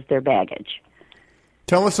far as their baggage.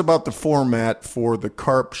 Tell us about the format for the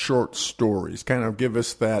Carp short stories. Kind of give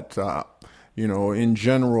us that, in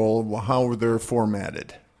general, how they're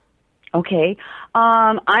formatted. Okay.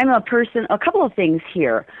 I'm a couple of things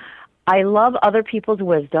here. I love other people's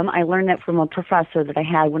wisdom. I learned that from a professor that I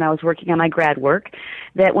had when I was working on my grad work,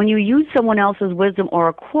 that when you use someone else's wisdom or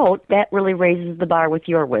a quote, that really raises the bar with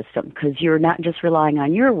your wisdom because you're not just relying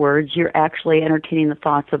on your words, you're actually entertaining the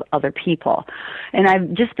thoughts of other people. And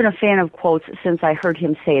I've just been a fan of quotes since I heard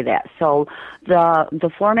him say that. So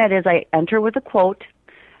the format is I enter with a quote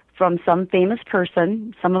from some famous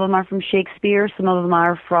person. Some of them are from Shakespeare. Some of them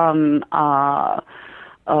are from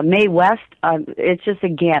Mae West. It's just a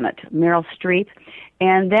gamut. Meryl Streep.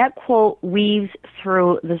 And that quote weaves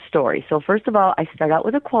through the story. So first of all, I start out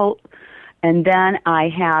with a quote, and then I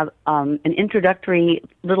have an introductory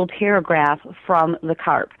little paragraph from the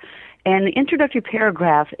Carp. And the introductory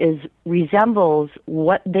paragraph resembles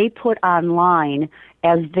what they put online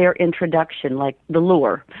as their introduction, like the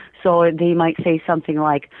lure. So they might say something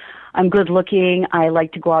like, I'm good looking, I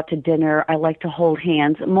like to go out to dinner, I like to hold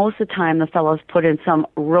hands. Most of the time the fellows put in some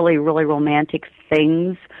really, really romantic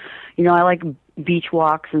things. I like beach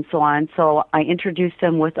walks and so on. So I introduce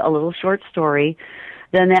them with a little short story.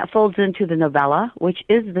 Then that folds into the novella, which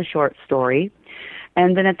is the short story.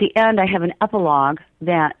 And then at the end, I have an epilogue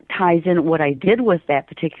that ties in what I did with that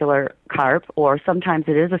particular carp, or sometimes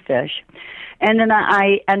it is a fish. And then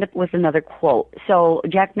I end up with another quote. So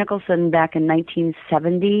Jack Nicholson back in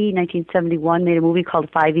 1971 made a movie called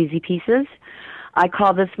 5 Easy Pieces. I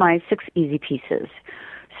call this my 6 easy pieces.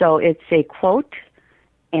 So it's a quote,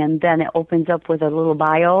 and then it opens up with a little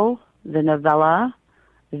bio, the novella,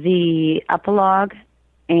 the epilogue,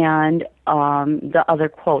 and the other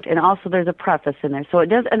quote. And also there's a preface in there. So it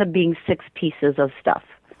does end up being 6 pieces of stuff.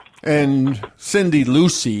 And Cindy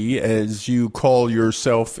Lucy, as you call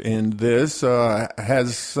yourself in this,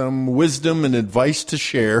 has some wisdom and advice to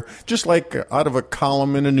share, just like out of a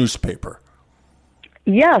column in a newspaper.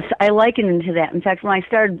 Yes, I liken into that. In fact, when I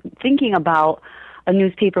started thinking about a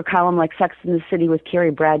newspaper column like Sex and the City with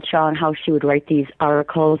Carrie Bradshaw and how she would write these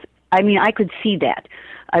articles, I mean, I could see that.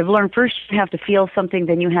 I've learned first you have to feel something,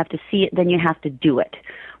 then you have to see it, then you have to do it.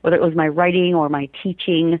 Whether it was my writing or my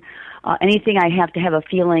teaching, anything I have to have a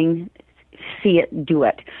feeling, see it, do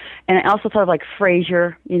it. And I also thought of like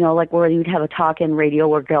Frasier, like where you'd have a talk-in radio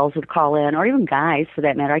where girls would call in, or even guys for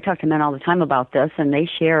that matter. I talk to men all the time about this, and they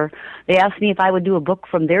ask me if I would do a book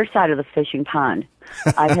from their side of the fishing pond.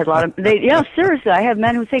 I've had a lot of, seriously, I have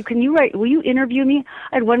men who say, will you interview me?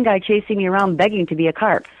 I had one guy chasing me around begging to be a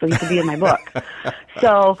carp so he could be in my book.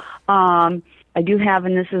 So, I do have,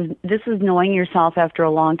 and this is knowing yourself after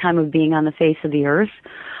a long time of being on the face of the earth.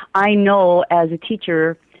 I know as a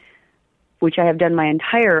teacher, which I have done my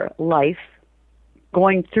entire life,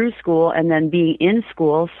 going through school and then being in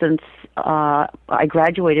school since I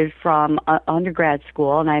graduated from undergrad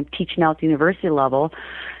school, and I'm teaching out at the university level.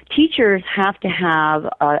 Teachers have to have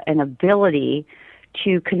an ability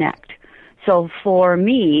to connect. So for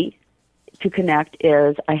me, to connect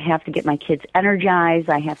is I have to get my kids energized.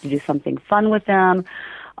 I have to do something fun with them,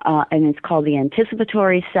 and it's called the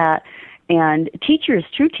anticipatory set. And teachers,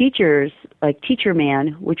 true teachers, like Teacher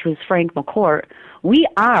Man, which was Frank McCourt, we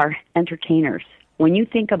are entertainers. When you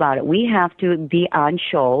think about it, we have to be on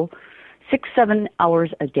show 6-7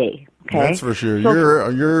 hours a day. Okay, that's for sure. So,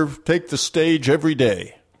 you're take the stage every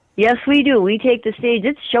day. Yes, we do. We take the stage.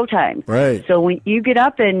 It's showtime. Right. So when you get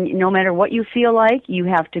up, and no matter what you feel like, you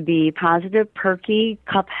have to be positive, perky,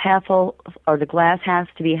 cup half full, or the glass has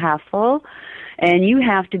to be half full, and you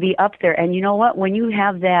have to be up there. And you know what? When you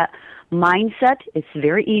have that mindset, it's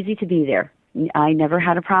very easy to be there. I never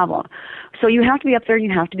had a problem. So you have to be up there, and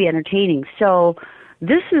you have to be entertaining. So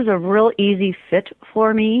this is a real easy fit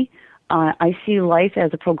for me. I see life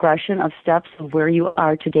as a progression of steps of where you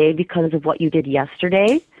are today because of what you did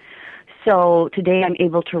yesterday. So today I'm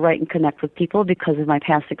able to write and connect with people because of my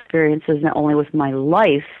past experiences, not only with my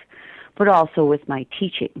life, but also with my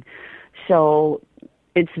teaching. So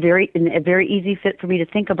it's a very easy fit for me to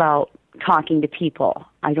think about talking to people.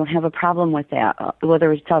 I don't have a problem with that,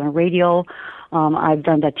 whether it's on the radio. I've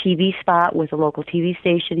done the TV spot with a local TV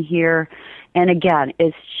station here. And again,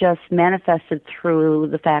 it's just manifested through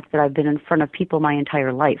the fact that I've been in front of people my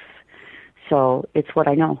entire life. So it's what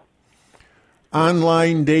I know.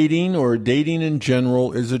 Online dating or dating in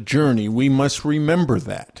general is a journey. We must remember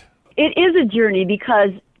that. It is a journey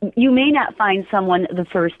because you may not find someone the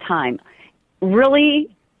first time.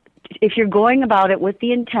 Really, if you're going about it with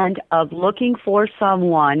the intent of looking for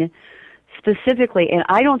someone specifically, and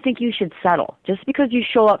I don't think you should settle. Just because you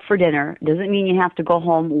show up for dinner doesn't mean you have to go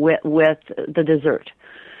home with the dessert,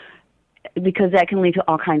 because that can lead to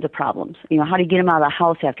all kinds of problems. You know, how do you get them out of the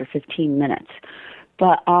house after 15 minutes?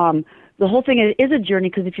 But the whole thing is a journey,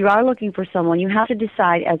 because if you are looking for someone, you have to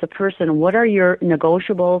decide as a person what are your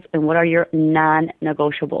negotiables and what are your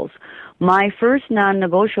non-negotiables. My first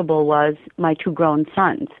non-negotiable was my 2 grown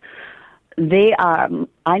sons.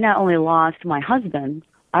 I not only lost my husband,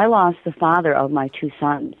 I lost the father of my 2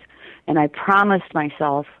 sons. And I promised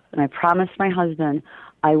myself, and I promised my husband,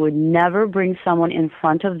 I would never bring someone in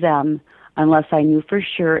front of them unless I knew for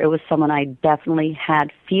sure it was someone I definitely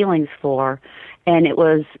had feelings for, and it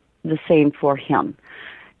was the same for him.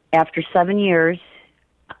 After 7 years,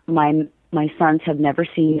 my sons have never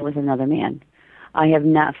seen me with another man. I have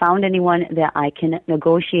not found anyone that I can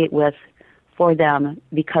negotiate with for them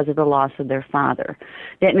because of the loss of their father.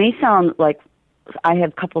 That may sound like, I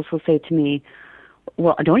have couples who say to me,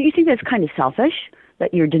 well, don't you think that's kind of selfish,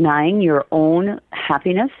 that you're denying your own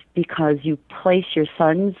happiness because you place your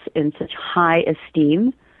sons in such high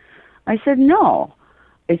esteem? I said, no.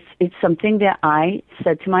 It's something that I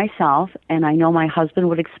said to myself, and I know my husband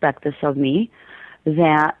would expect this of me,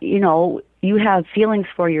 that, you know, you have feelings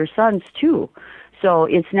for your sons too. So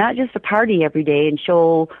it's not just a party every day and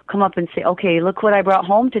she'll come up and say, okay, look what I brought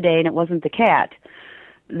home today, and it wasn't the cat.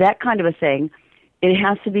 That kind of a thing. It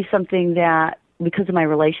has to be something that, because of my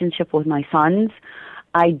relationship with my sons,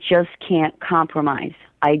 I just can't compromise.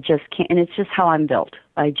 I just can't, and it's just how I'm built.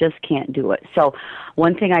 I just can't do it. So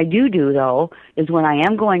one thing I do, though, is when I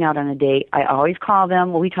am going out on a date, I always call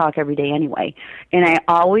them. Well, we talk every day anyway. And I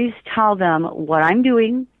always tell them what I'm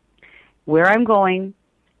doing, where I'm going,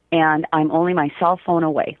 and I'm only my cell phone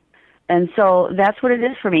away. And so that's what it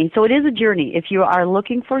is for me. So it is a journey. If you are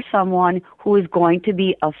looking for someone who is going to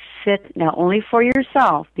be a fit, not only for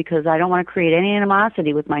yourself, because I don't want to create any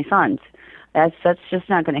animosity with my sons. That's just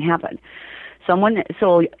not going to happen.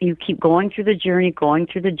 So you keep going through the journey,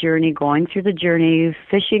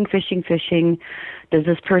 fishing. Does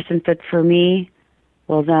this person fit for me?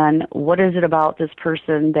 Well, then what is it about this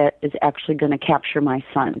person that is actually going to capture my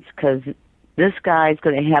sons? Because this guy's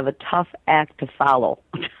going to have a tough act to follow.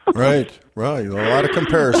 Right. A lot of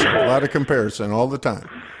comparison all the time.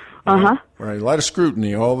 Uh-huh. Right, a lot of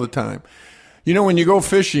scrutiny all the time. You know, when you go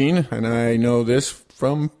fishing, and I know this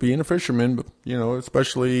from being a fisherman, but, you know,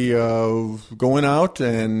 especially going out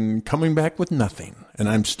and coming back with nothing. And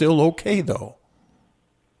I'm still okay, though.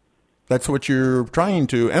 That's what you're trying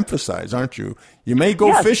to emphasize, aren't you? You may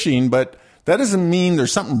go fishing, but that doesn't mean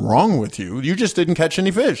there's something wrong with you. You just didn't catch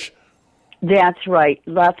any fish. That's right.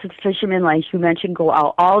 Lots of fishermen, like you mentioned, go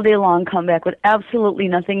out all day long, come back with absolutely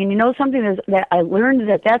nothing. And you know something that I learned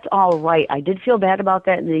that's all right. I did feel bad about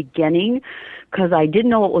that in the beginning because I didn't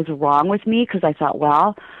know what was wrong with me because I thought,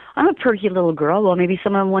 well, I'm a perky little girl. Well, maybe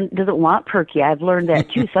someone doesn't want perky. I've learned that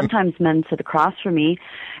too. Sometimes men sit across from me,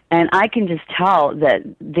 and I can just tell that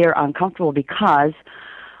they're uncomfortable because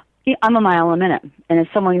I'm a mile a minute. And if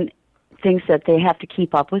someone thinks that they have to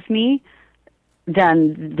keep up with me,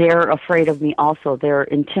 then they're afraid of me also. They're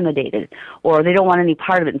intimidated, or they don't want any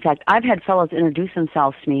part of it. In fact, I've had fellows introduce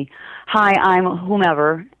themselves to me. Hi, I'm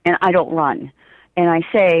whomever, and I don't run. And I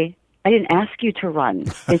say, I didn't ask you to run.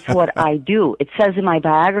 It's what I do. It says in my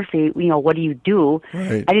biography, what do you do?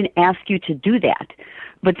 Right. I didn't ask you to do that.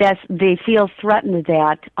 But they feel threatened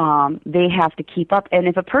that they have to keep up. And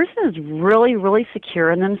if a person is really, really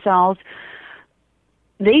secure in themselves,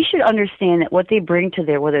 they should understand that what they bring to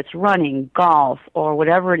there, whether it's running, golf, or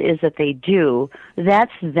whatever it is that they do,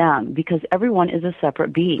 that's them, because everyone is a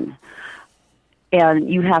separate being. And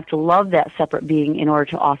you have to love that separate being in order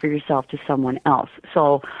to offer yourself to someone else.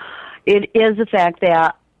 So it is the fact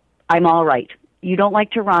that I'm all right. You don't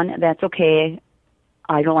like to run, that's okay.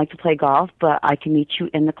 I don't like to play golf, but I can meet you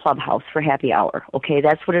in the clubhouse for happy hour. Okay,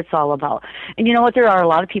 that's what it's all about. And you know what? There are a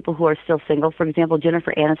lot of people who are still single. For example,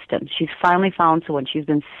 Jennifer Aniston. She's finally found someone. She's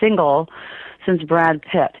been single since Brad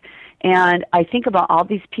Pitt. And I think about all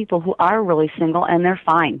these people who are really single, and they're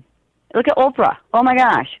fine. Look at Oprah. Oh, my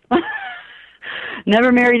gosh.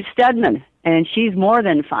 Never married Stedman, and she's more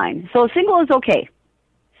than fine. So single is okay.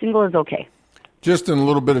 Single is okay. Just in a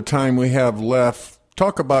little bit of time we have left,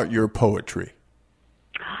 talk about your poetry.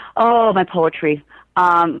 Oh, my poetry.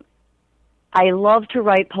 I love to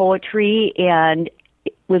write poetry, and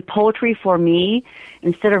with poetry for me,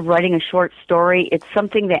 instead of writing a short story, it's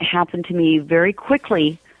something that happened to me very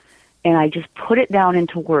quickly, and I just put it down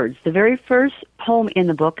into words. The very first poem in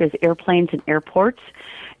the book is Airplanes and Airports,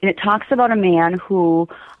 and it talks about a man who,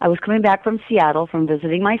 I was coming back from Seattle from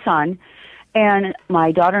visiting my son, and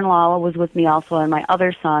my daughter-in-law was with me also, and my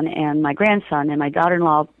other son and my grandson, and my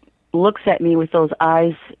daughter-in-law looks at me with those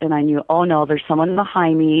eyes, and I knew, oh no, there's someone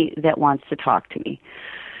behind me that wants to talk to me.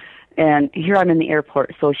 And here I'm in the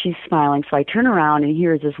airport, so she's smiling. So I turn around, and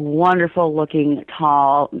here's this wonderful-looking,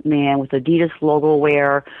 tall man with Adidas logo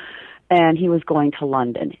wear, and he was going to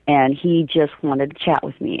London, and he just wanted to chat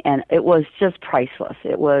with me. And it was just priceless.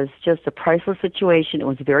 It was just a priceless situation. It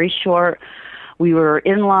was very short. We were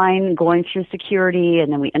in line going through security,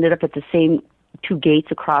 and then we ended up at the same two gates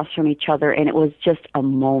across from each other, and it was just a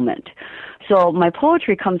moment. So my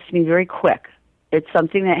poetry comes to me very quick. It's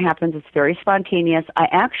something that happens. It's very spontaneous. I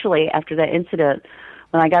actually, after that incident,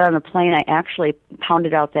 when I got on the plane, I actually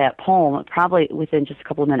pounded out that poem probably within just a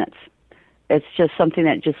couple of minutes. It's just something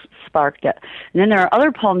that just sparked it. And then there are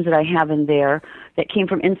other poems that I have in there that came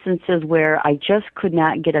from instances where I just could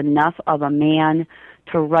not get enough of a man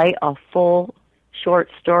to write a full short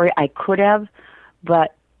story. I could have,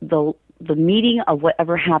 but the meaning of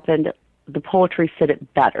whatever happened, the poetry fit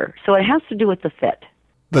it better. So it has to do with the fit.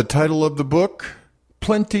 The title of the book,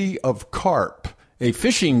 Plenty of Carp, a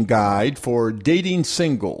fishing guide for dating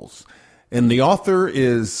singles. And the author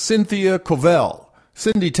is Cynthia Covell.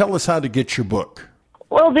 Cindy, tell us how to get your book.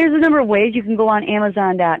 Well, there's a number of ways. You can go on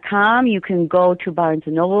Amazon.com. You can go to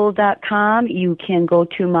BarnesandNoble.com. You can go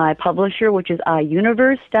to my publisher, which is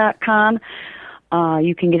iUniverse.com.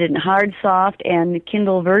 You can get it in hard, soft, and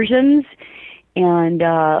Kindle versions, and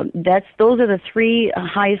those are the three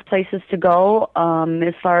highest places to go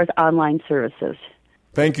as far as online services.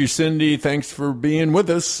 Thank you, Cindy. Thanks for being with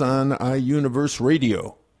us on iUniverse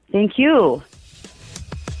Radio. Thank you.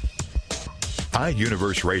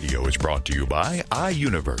 iUniverse Radio is brought to you by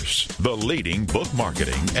iUniverse, the leading book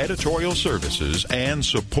marketing, editorial services, and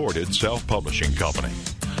supported self-publishing company.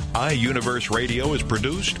 iUniverse Radio is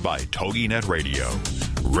produced by TogiNet Radio.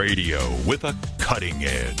 Radio with a cutting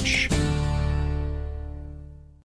edge.